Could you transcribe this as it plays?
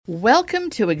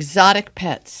Welcome to Exotic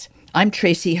Pets. I'm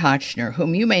Tracy Hotchner,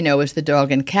 whom you may know as the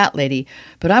dog and cat lady,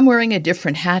 but I'm wearing a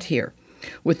different hat here.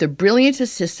 With the brilliant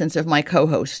assistance of my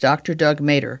co-host, Dr. Doug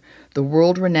Mader, the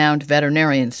world-renowned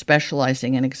veterinarian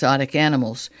specializing in exotic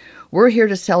animals, we're here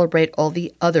to celebrate all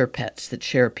the other pets that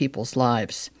share people's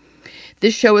lives.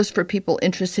 This show is for people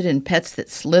interested in pets that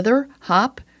slither,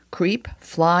 hop, creep,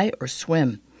 fly, or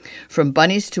swim. From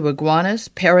bunnies to iguanas,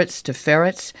 parrots to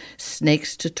ferrets,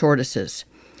 snakes to tortoises.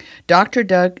 Dr.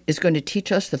 Doug is going to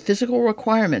teach us the physical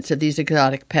requirements of these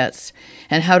exotic pets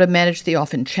and how to manage the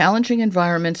often challenging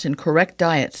environments and correct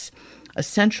diets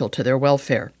essential to their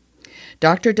welfare.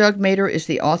 Dr. Doug Mader is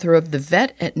the author of The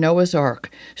Vet at Noah's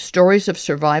Ark, Stories of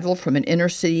Survival from an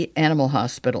Inner-City Animal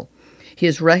Hospital. He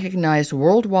is recognized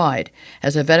worldwide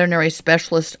as a veterinary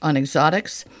specialist on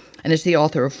exotics and is the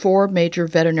author of 4 major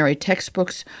veterinary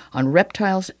textbooks on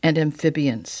reptiles and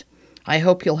amphibians. I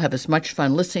hope you'll have as much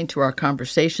fun listening to our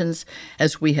conversations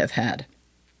as we have had.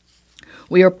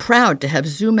 We are proud to have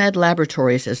ZooMed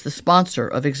Laboratories as the sponsor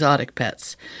of Exotic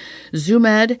Pets.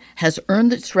 ZooMed has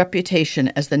earned its reputation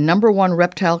as the #1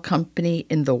 reptile company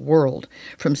in the world,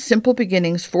 from simple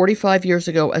beginnings 45 years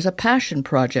ago as a passion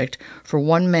project for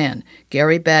one man,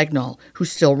 Gary Bagnall, who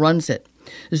still runs it.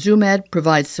 ZooMed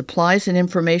provides supplies and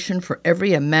information for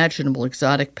every imaginable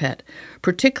exotic pet,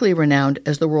 particularly renowned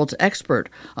as the world's expert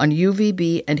on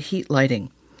UVB and heat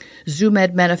lighting.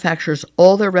 ZooMed manufactures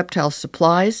all their reptile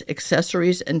supplies,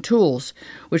 accessories, and tools,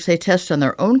 which they test on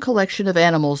their own collection of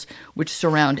animals which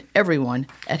surround everyone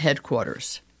at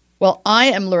headquarters. Well, I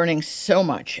am learning so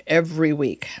much every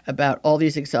week about all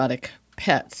these exotic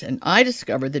pets, and I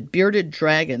discovered that bearded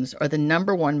dragons are the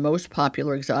 #1 most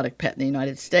popular exotic pet in the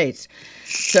United States.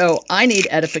 So I need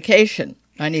edification.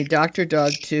 I need Dr.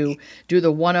 Doug to do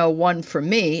the 101 for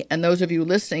me, and those of you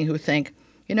listening who think,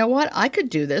 you know what, I could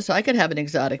do this, I could have an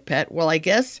exotic pet. Well, I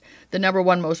guess the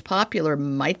 #1 most popular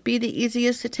might be the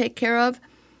easiest to take care of,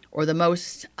 or the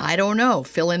most, I don't know,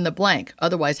 fill in the blank.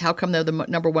 Otherwise, how come they're the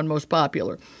 #1 most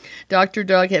popular? Dr.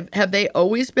 Doug, have they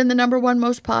always been the #1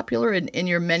 most popular in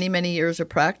your many, many years of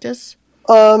practice?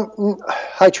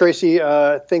 Hi, Tracy.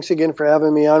 Thanks again for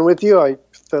having me on with you. I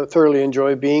thoroughly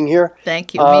enjoy being here.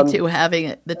 Thank you. Me too,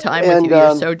 having the time with you.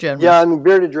 You're so generous. Yeah,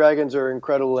 bearded dragons are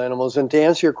incredible animals. And to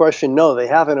answer your question, no, they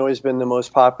haven't always been the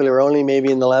most popular, only maybe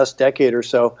in the last decade or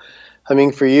so. I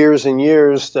mean, for years and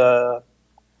years, the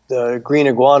green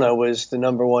iguana was the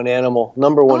 #1 animal,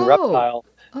 #1 reptile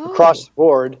across the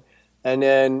board. And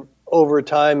then over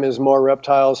time, as more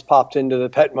reptiles popped into the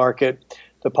pet market,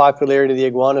 the popularity of the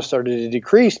iguana started to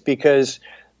decrease because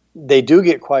they do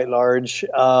get quite large.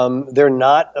 They're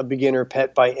not a beginner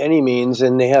pet by any means,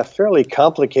 and they have fairly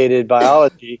complicated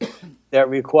biology that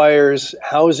requires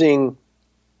housing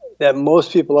that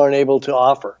most people aren't able to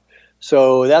offer.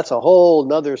 So that's a whole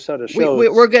nother set of shows.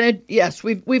 We're going to, yes,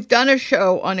 we've done a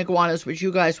show on iguanas, which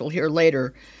you guys will hear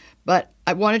later. But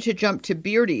I wanted to jump to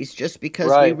beardies just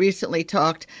because we recently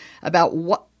talked about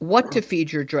what to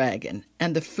feed your dragon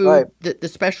and the food, the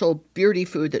special beardy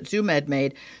food that ZooMed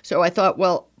made. So I thought,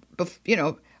 well,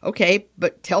 okay,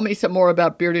 but tell me some more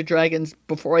about bearded dragons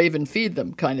before I even feed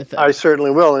them, kind of thing. I certainly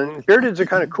will. And beardeds are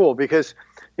kind of cool because,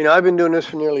 I've been doing this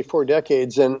for nearly 4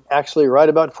 decades. And actually right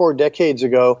about 4 decades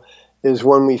ago is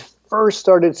when we first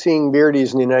started seeing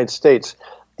beardies in the United States.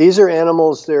 These are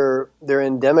animals, they're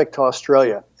endemic to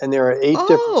Australia, and there are 8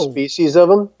 different species of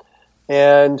them.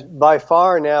 And by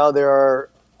far now, there are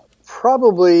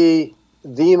probably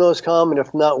the most common,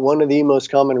 if not one of the most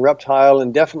common reptile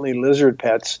and definitely lizard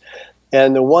pets.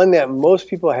 And the one that most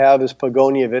people have is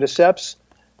Pogonia viticeps.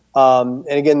 And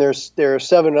again, there are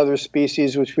 7 other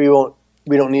species which we don't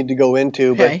need to go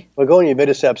into, but Pogonia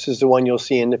viticeps is the one you'll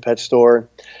see in the pet store.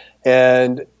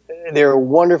 And they're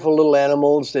wonderful little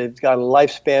animals. They've got a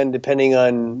lifespan, depending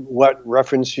on what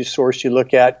reference source you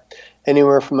look at,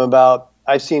 anywhere from about,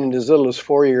 I've seen it as little as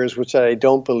 4 years, which I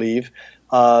don't believe,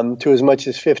 to as much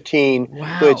as 15,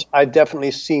 which I've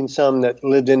definitely seen some that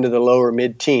lived into the lower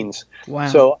mid-teens. Wow.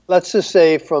 So let's just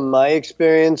say from my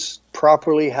experience,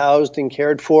 properly housed and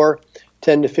cared for,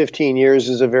 10 to 15 years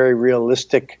is a very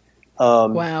realistic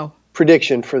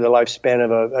prediction for the lifespan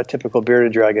of a typical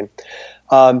bearded dragon.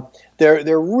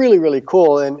 They're really, really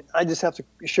cool, and I just have to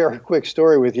share a quick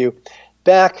story with you.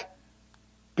 Back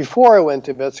before I went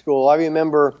to vet school, I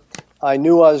remember I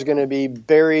knew I was going to be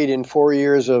buried in 4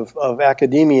 years of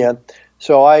academia,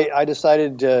 so I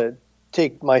decided to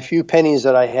take my few pennies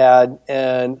that I had,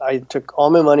 and I took all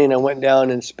my money and I went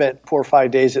down and spent 4 or 5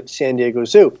 days at San Diego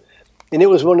Zoo. And it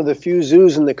was one of the few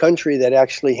zoos in the country that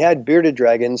actually had bearded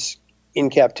dragons in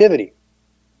captivity.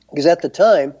 Because at the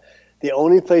time, the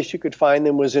only place you could find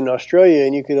them was in Australia,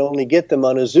 and you could only get them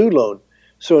on a zoo loan.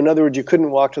 So in other words, you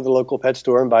couldn't walk to the local pet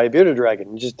store and buy a bearded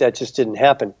dragon. That just didn't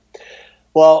happen.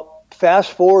 Well,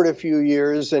 fast forward a few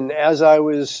years, and as I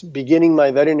was beginning my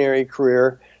veterinary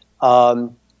career, I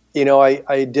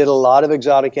did a lot of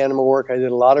exotic animal work. I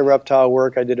did a lot of reptile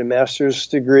work. I did a master's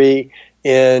degree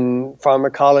in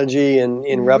pharmacology and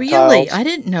in reptiles. Really? I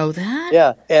didn't know that.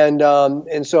 Yeah,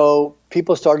 and so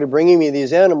people started bringing me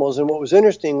these animals, and what was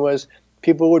interesting was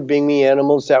people would bring me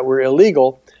animals that were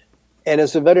illegal. And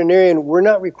as a veterinarian, we're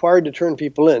not required to turn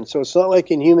people in. So it's not like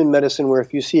in human medicine where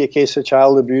if you see a case of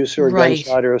child abuse or a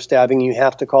gunshot or a stabbing, you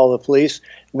have to call the police.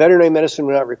 Veterinary medicine,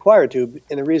 we're not required to.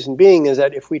 And the reason being is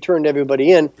that if we turned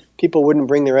everybody in, people wouldn't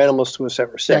bring their animals to us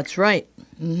that were sick. That's right.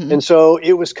 Mm-hmm. And so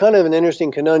it was kind of an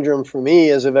interesting conundrum for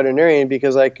me as a veterinarian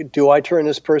because, do I turn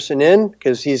this person in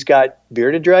because he's got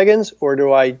bearded dragons, or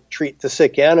do I treat the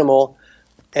sick animal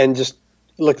and just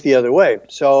look the other way?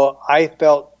 So I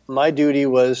felt my duty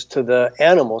was to the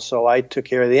animals, so I took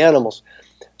care of the animals.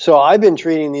 So I've been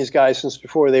treating these guys since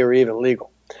before they were even legal.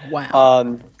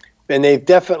 Wow. And they've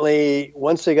definitely,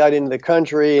 once they got into the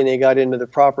country and they got into the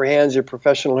proper hands of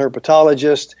professional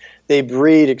herpetologists, they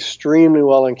breed extremely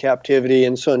well in captivity.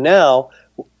 And so now,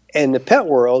 in the pet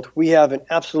world, we have an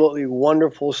absolutely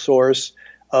wonderful source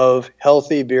of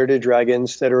healthy bearded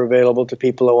dragons that are available to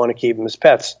people that want to keep them as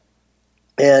pets.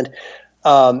 And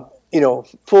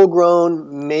full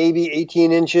grown, maybe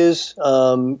 18 inches,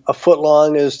 a foot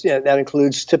long that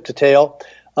includes tip to tail.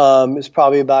 Is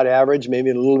probably about average, maybe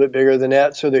a little bit bigger than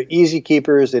that. So they're easy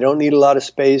keepers. They don't need a lot of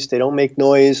space. They don't make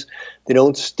noise. They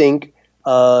don't stink.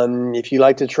 If you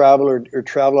like to travel or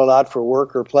travel a lot for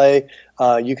work or play,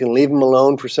 you can leave them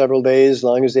alone for several days as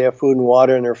long as they have food and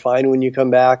water and they're fine when you come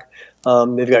back.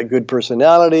 They've got good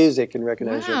personalities. They can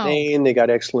recognize your name. They got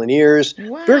excellent ears.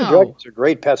 Wow. Bearded dragons are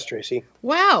great pets, Tracy.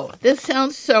 Wow. This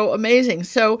sounds so amazing.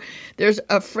 So there's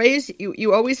a phrase,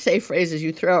 you always say phrases,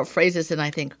 you throw out phrases, and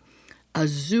I think, a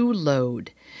zoo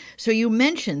load. So you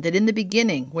mentioned that in the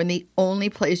beginning, when the only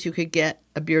place you could get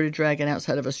a bearded dragon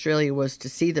outside of Australia was to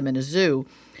see them in a zoo,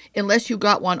 unless you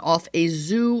got one off a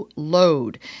zoo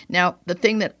load. Now, the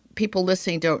thing that people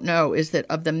listening don't know is that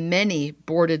of the many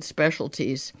boarded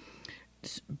specialties,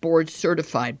 board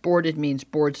certified, boarded means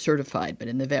board certified, but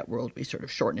in the vet world, we sort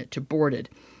of shorten it to boarded,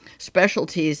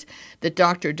 specialties that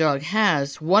Dr. Doug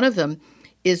has, one of them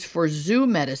is for zoo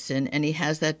medicine, and he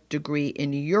has that degree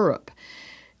in Europe.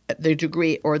 The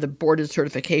degree or the boarded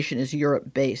certification is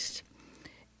Europe-based.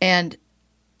 And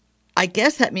I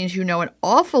guess that means you know an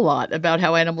awful lot about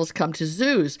how animals come to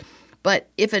zoos. But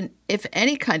if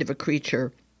any kind of a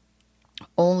creature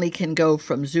only can go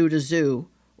from zoo to zoo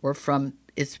or from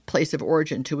its place of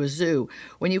origin to a zoo,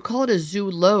 when you call it a zoo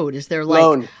load, is there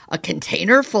like a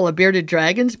container full of bearded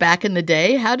dragons back in the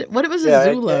day? What was a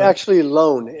zoo load? Actually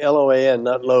loan, L-O-A-N,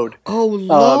 not load. Oh,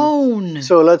 loan.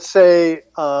 So let's say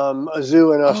a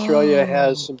zoo in Australia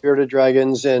has some bearded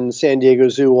dragons and San Diego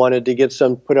Zoo wanted to get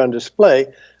some put on display,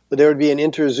 but there would be an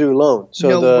inter-zoo loan.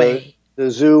 So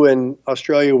the zoo in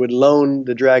Australia would loan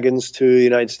the dragons to the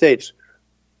United States.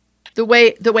 The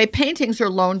way paintings are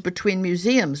loaned between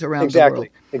museums around the world.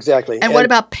 Exactly. And what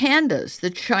about pandas? The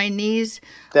Chinese,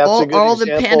 that's all a good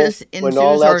example. The pandas in when zoos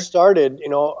all that started,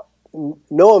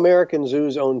 no American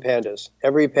zoos own pandas.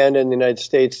 Every panda in the United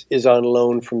States is on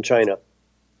loan from China.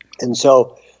 And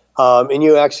so, and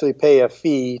you actually pay a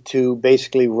fee to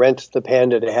basically rent the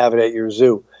panda to have it at your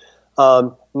zoo.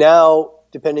 Now,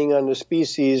 depending on the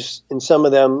species, and some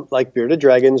of them, like bearded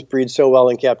dragons, breed so well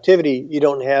in captivity, you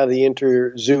don't have the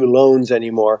inter-zoo loans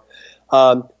anymore.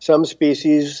 Some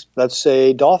species, let's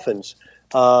say dolphins,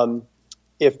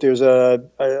 if there's a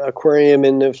aquarium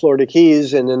in the Florida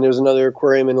Keys and then there's another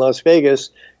aquarium in Las Vegas,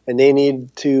 and they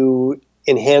need to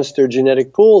enhance their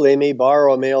genetic pool, they may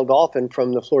borrow a male dolphin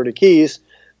from the Florida Keys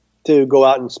to go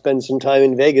out and spend some time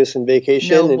in Vegas and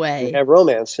vacation and have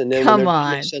romance, and then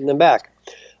they send them back.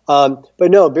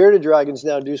 But no, bearded dragons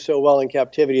now do so well in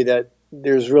captivity that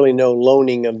there's really no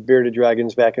loaning of bearded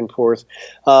dragons back and forth.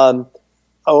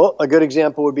 A good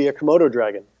example would be a Komodo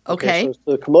dragon. Okay.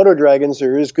 So the Komodo dragons,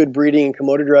 there is good breeding in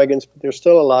Komodo dragons, but there's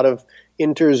still a lot of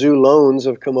inter-zoo loans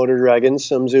of Komodo dragons.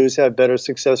 Some zoos have better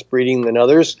success breeding than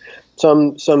others.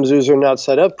 Some zoos are not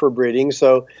set up for breeding,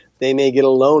 so they may get a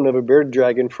loan of a bearded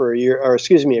dragon for a year, or a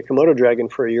Komodo dragon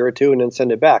for a year or two and then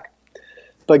send it back.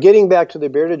 But getting back to the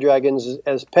bearded dragons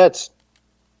as pets,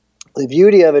 the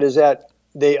beauty of it is that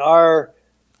they are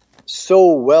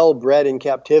so well bred in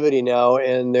captivity now,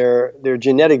 and their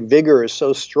genetic vigor is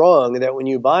so strong that when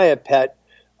you buy a pet,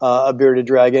 a bearded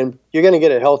dragon, you're going to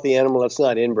get a healthy animal that's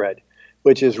not inbred,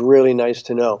 which is really nice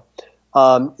to know.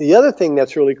 The other thing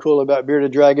that's really cool about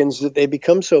bearded dragons is that they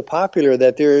become so popular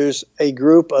that there's a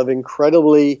group of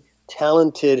incredibly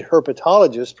talented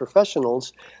herpetologists,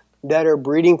 professionals, that are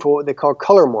breeding for what they call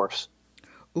color morphs.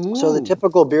 Ooh. So the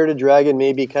typical bearded dragon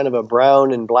may be kind of a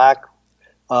brown and black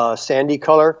sandy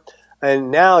color.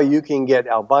 And now you can get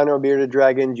albino bearded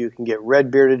dragons, you can get red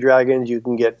bearded dragons, you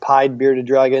can get pied bearded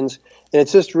dragons. And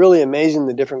it's just really amazing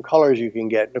the different colors you can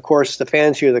get. And of course, the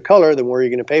fancier the color, the more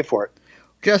you're going to pay for it.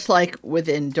 Just like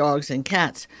within dogs and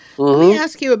cats. Mm-hmm. Let me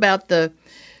ask you about the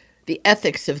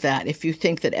ethics of that, if you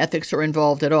think that ethics are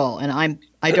involved at all. And I'm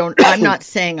not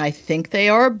saying I think they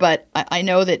are, but I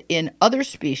know that in other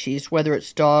species, whether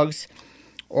it's dogs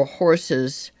or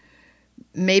horses,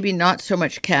 maybe not so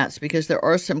much cats, because there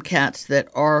are some cats that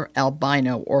are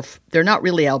albino, or they're not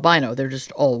really albino, they're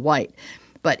just all white.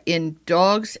 But in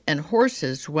dogs and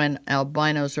horses, when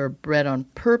albinos are bred on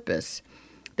purpose,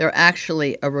 they're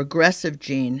actually a regressive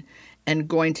gene and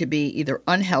going to be either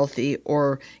unhealthy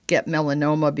or get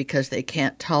melanoma because they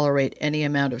can't tolerate any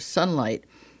amount of sunlight.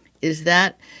 Is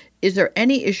there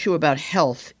any issue about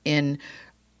health in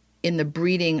the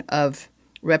breeding of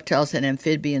reptiles and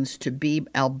amphibians to be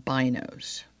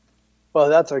albinos? Well,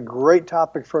 that's a great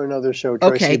topic for another show,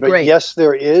 Tracy. Okay, but great. Yes,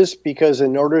 there is, because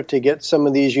in order to get some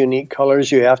of these unique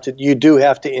colors, you do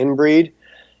have to inbreed.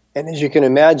 And as you can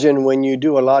imagine, when you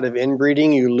do a lot of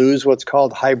inbreeding, you lose what's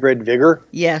called hybrid vigor.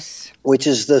 Yes. Which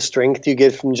is the strength you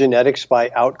get from genetics by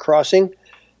outcrossing.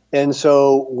 And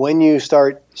so when you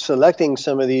start selecting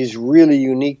some of these really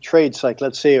unique traits, like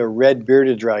let's say a red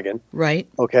bearded dragon, right?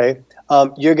 Okay,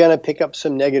 you're going to pick up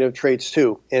some negative traits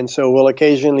too. And so we'll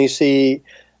occasionally see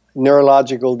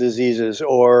neurological diseases,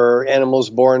 or animals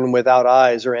born without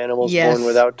eyes, or animals Yes. born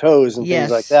without toes, and Yes.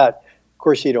 things like that. Of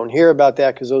course, you don't hear about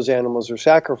that because those animals are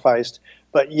sacrificed.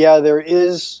 But yeah,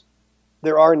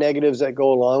 there are negatives that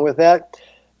go along with that.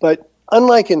 But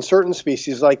unlike in certain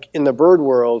species, like in the bird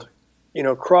world,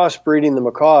 crossbreeding the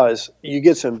macaws, you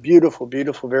get some beautiful,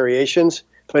 beautiful variations,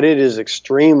 but it is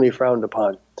extremely frowned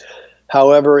upon.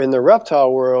 However, in the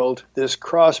reptile world, this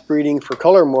crossbreeding for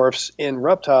color morphs in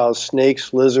reptiles,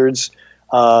 snakes, lizards,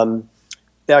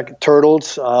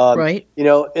 turtles, right?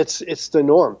 It's the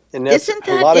norm. And Isn't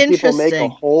that a lot of people make a interesting?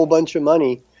 whole bunch of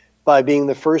money by being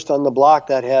the first on the block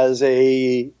that has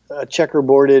a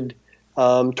checkerboarded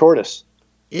tortoise.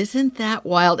 Isn't that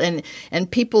wild? And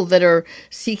people that are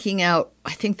seeking out,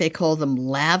 I think they call them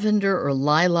lavender or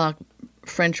lilac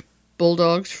French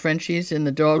bulldogs, Frenchies in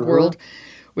the dog world,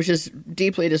 which is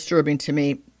deeply disturbing to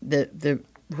me, the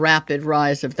rapid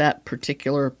rise of that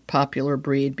particular popular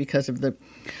breed because of the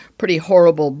pretty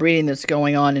horrible breeding that's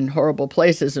going on in horrible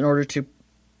places in order to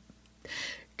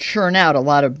churn out a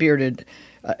lot of bearded,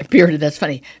 that's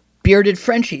funny, bearded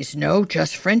Frenchies. No,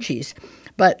 just Frenchies.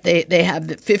 But they have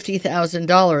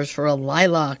 $50,000 for a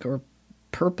lilac or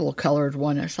purple colored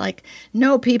one. It's like,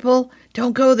 no, people,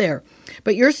 don't go there.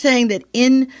 But you're saying that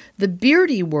in the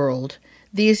beardy world,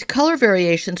 these color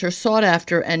variations are sought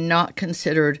after and not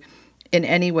considered in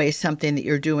any way something that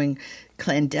you're doing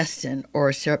clandestine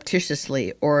or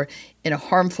surreptitiously or in a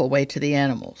harmful way to the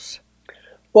animals.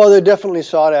 Well, they're definitely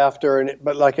sought after,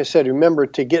 but like I said, remember,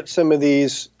 to get some of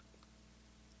these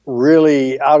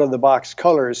really out-of-the-box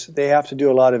colors, they have to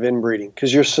do a lot of inbreeding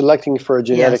because you're selecting for a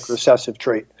genetic recessive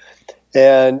trait.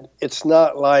 And it's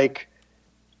not like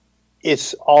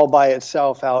it's all by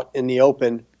itself out in the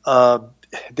open.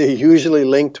 They usually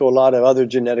link to a lot of other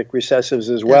genetic recessives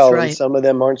as well, That's right. And some of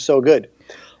them aren't so good.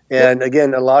 And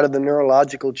again, a lot of the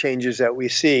neurological changes that we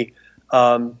see,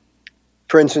 for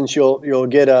instance, you'll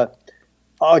get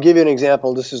I'll give you an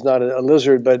example. This is not a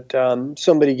lizard, but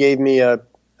somebody gave me a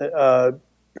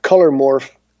color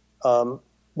morph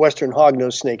western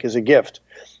hognose snake as a gift.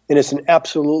 And it's an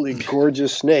absolutely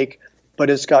gorgeous snake, but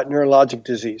it's got neurologic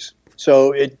disease.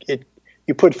 So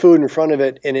you put food in front of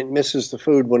it and it misses the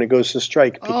food when it goes to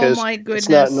strike because it's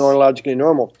not neurologically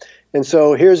normal. And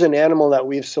so here's an animal that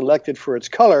we've selected for its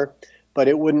color, but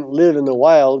it wouldn't live in the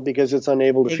wild because it's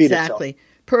unable to feed itself. Exactly.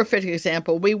 Perfect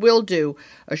example. We will do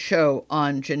a show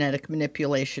on genetic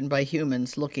manipulation by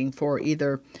humans looking for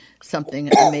either something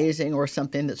amazing or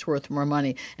something that's worth more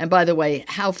money. And by the way,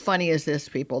 how funny is this,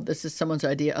 people? This is someone's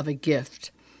idea of a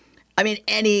gift. I mean,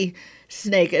 any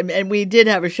snake. And we did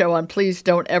have a show on please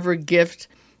don't ever gift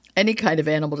any kind of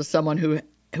animal to someone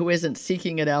who isn't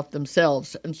seeking it out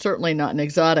themselves, and certainly not an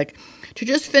exotic. To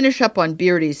just finish up on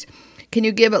beardies, can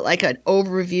you give it like an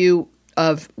overview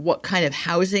of what kind of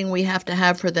housing we have to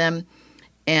have for them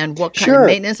and what kind of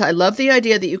maintenance? I love the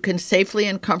idea that you can safely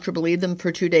and comfortably leave them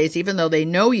for 2 days, even though they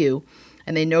know you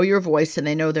and they know your voice and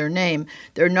they know their name.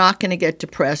 They're not going to get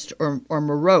depressed or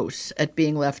morose at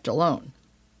being left alone.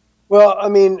 Well, I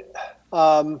mean,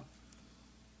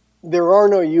 there are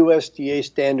no USDA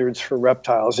standards for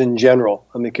reptiles in general,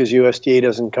 because USDA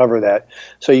doesn't cover that.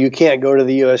 So you can't go to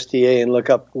the USDA and look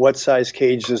up what size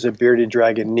cage does a bearded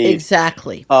dragon need.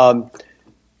 Exactly.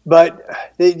 But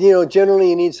generally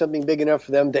you need something big enough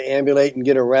for them to ambulate and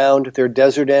get around. They're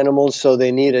desert animals, so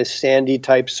they need a sandy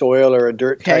type soil or a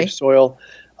dirt type soil.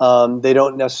 They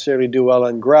don't necessarily do well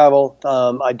on gravel.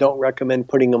 I don't recommend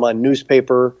putting them on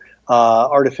newspaper,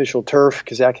 artificial turf,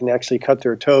 because that can actually cut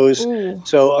their toes. Ooh.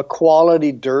 So a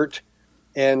quality dirt.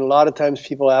 And a lot of times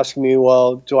people ask me,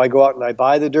 well, do I go out and I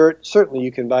buy the dirt? Certainly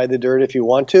you can buy the dirt if you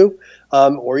want to,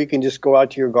 or you can just go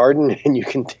out to your garden and you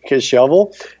can take a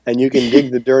shovel and you can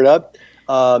dig the dirt up.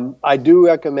 I do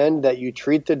recommend that you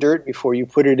treat the dirt before you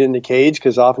put it in the cage,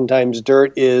 because oftentimes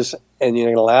dirt is, and you're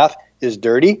going to laugh, is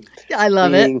dirty. I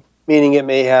love it. Meaning it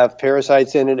may have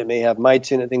parasites in it, it may have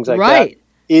mites in it, things like right. that.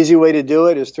 Easy way to do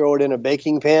it is throw it in a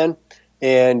baking pan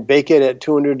and bake it at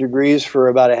 200 degrees for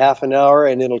about a half an hour,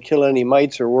 and it'll kill any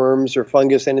mites or worms or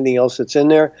fungus, anything else that's in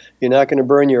there. You're not going to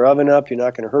burn your oven up. You're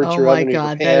not going to hurt your oven or your pan. Oh, my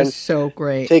God, that is so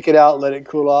great. Take it out, let it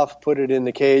cool off, put it in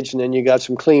the cage, and then you got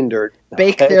some clean dirt.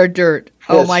 Bake their dirt.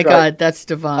 Oh, my God, that's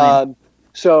divine.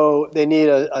 So they need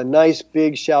a nice,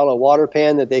 big, shallow water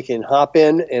pan that they can hop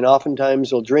in, and oftentimes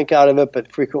they'll drink out of it,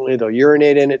 but frequently they'll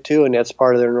urinate in it too, and that's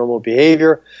part of their normal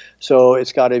behavior. So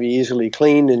it's got to be easily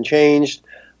cleaned and changed.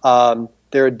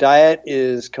 Their diet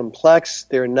is complex.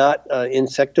 They're not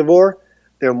insectivore.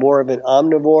 They're more of an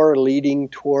omnivore leading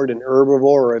toward an herbivore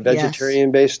or a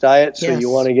vegetarian-based diet. So you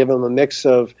want to give them a mix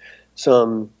of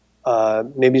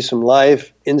maybe some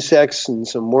live insects and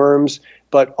some worms,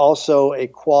 but also a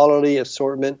quality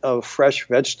assortment of fresh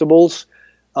vegetables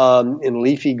and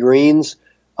leafy greens.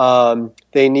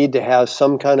 They need to have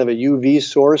some kind of a UV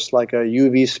source, like a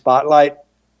UV spotlight,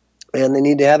 and they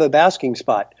need to have a basking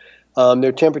spot.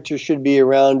 Their temperature should be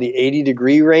around the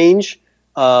 80-degree range,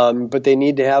 but they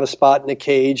need to have a spot in the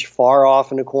cage far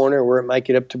off in a corner where it might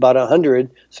get up to about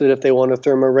 100, so that if they want to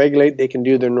thermoregulate, they can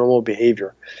do their normal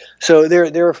behavior. So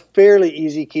they're fairly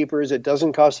easy keepers. It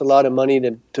doesn't cost a lot of money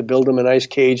to build them a nice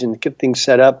cage and get things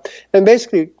set up. And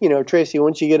basically, Tracy,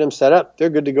 once you get them set up, they're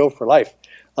good to go for life.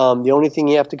 The only thing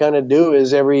you have to kind of do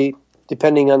is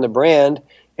depending on the brand,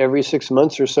 every 6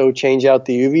 months or so, change out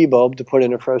the UV bulb to put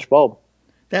in a fresh bulb.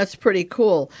 That's pretty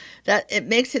cool. It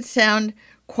makes it sound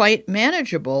quite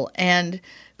manageable. And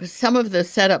some of the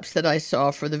setups that I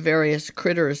saw for the various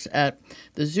critters at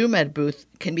the ZooMed booth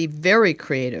can be very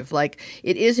creative. Like,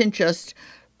 it isn't just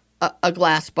a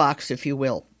glass box, if you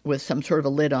will, with some sort of a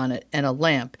lid on it and a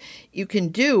lamp. You can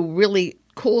do really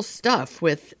cool stuff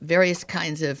with various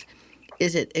kinds of,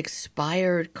 is it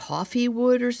expired coffee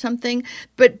wood or something?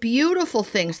 But beautiful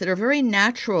things that are very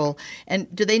natural. And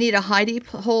do they need a hidey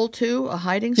hole too, a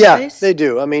hiding space? Yeah, they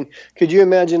do. I mean, could you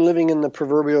imagine living in the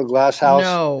proverbial glass house?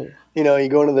 No. You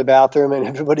go into the bathroom and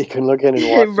everybody can look in and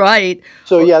watch. Right.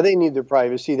 So, yeah, they need their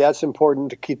privacy. That's important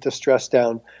to keep the stress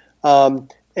down.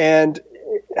 And,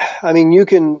 I mean, you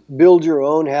can build your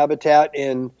own habitat,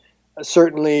 and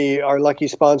certainly our lucky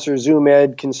sponsor,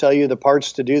 ZooMed, can sell you the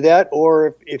parts to do that.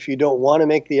 Or if you don't want to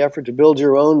make the effort to build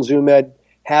your own, ZooMed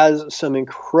has some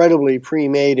incredibly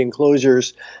pre-made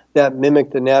enclosures that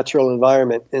mimic the natural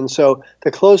environment. And so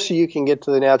the closer you can get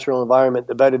to the natural environment,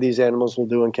 the better these animals will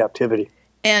do in captivity.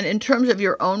 And in terms of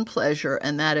your own pleasure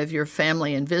and that of your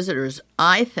family and visitors,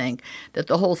 I think that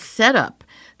the whole setup,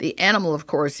 the animal, of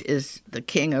course, is the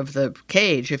king of the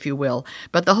cage, if you will,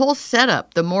 but the whole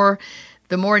setup, the more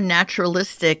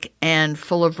naturalistic and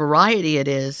full of variety it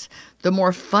is, the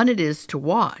more fun it is to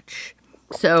watch.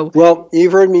 So, well,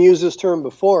 you've heard me use this term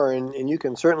before, and you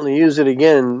can certainly use it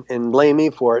again and blame me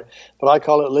for it, but I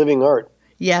call it living art.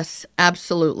 Yes,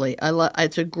 absolutely.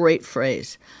 It's a great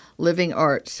phrase, living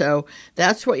art. So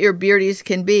that's what your beardies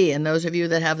can be. And those of you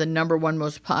that have the #1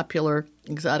 most popular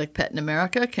exotic pet in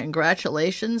America,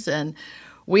 congratulations. And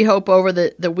we hope over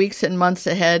the weeks and months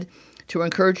ahead to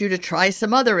encourage you to try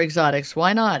some other exotics.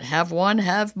 Why not? Have one,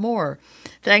 have more.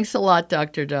 Thanks a lot,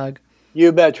 Dr. Doug.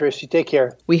 You bet, Tracy. Take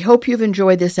care. We hope you've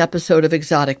enjoyed this episode of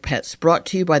Exotic Pets, brought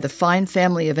to you by the fine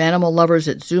family of animal lovers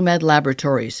at ZooMed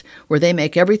Laboratories, where they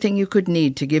make everything you could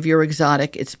need to give your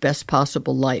exotic its best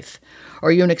possible life.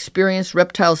 Are you an experienced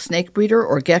reptile snake breeder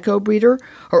or gecko breeder?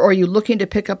 Or are you looking to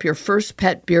pick up your first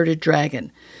pet bearded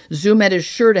dragon? ZooMed is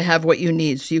sure to have what you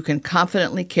need so you can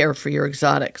confidently care for your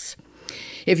exotics.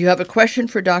 If you have a question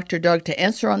for Dr. Doug to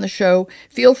answer on the show,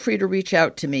 feel free to reach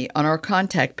out to me on our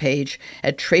contact page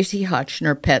at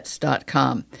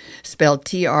TracyHotchnerPets.com, spelled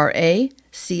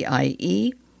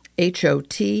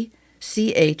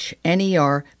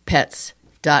TraCiehotchner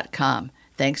Pets.com.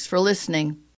 Thanks for listening.